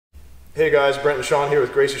Hey guys, Brent and Shaun here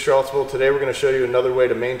with Gracie Charlottesville. Today we're going to show you another way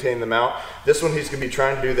to maintain the mount. This one he's going to be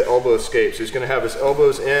trying to do the elbow escape. So he's going to have his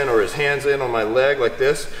elbows in or his hands in on my leg like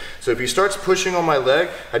this. So if he starts pushing on my leg,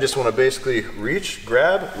 I just want to basically reach,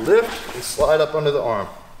 grab, lift, and slide up under the arm.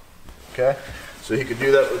 Okay? So he could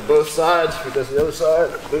do that with both sides. If he does the other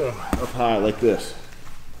side, boom, up high like this.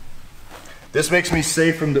 This makes me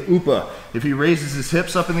safe from the upa. If he raises his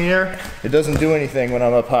hips up in the air, it doesn't do anything when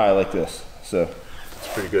I'm up high like this. So it's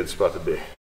a pretty good spot to be.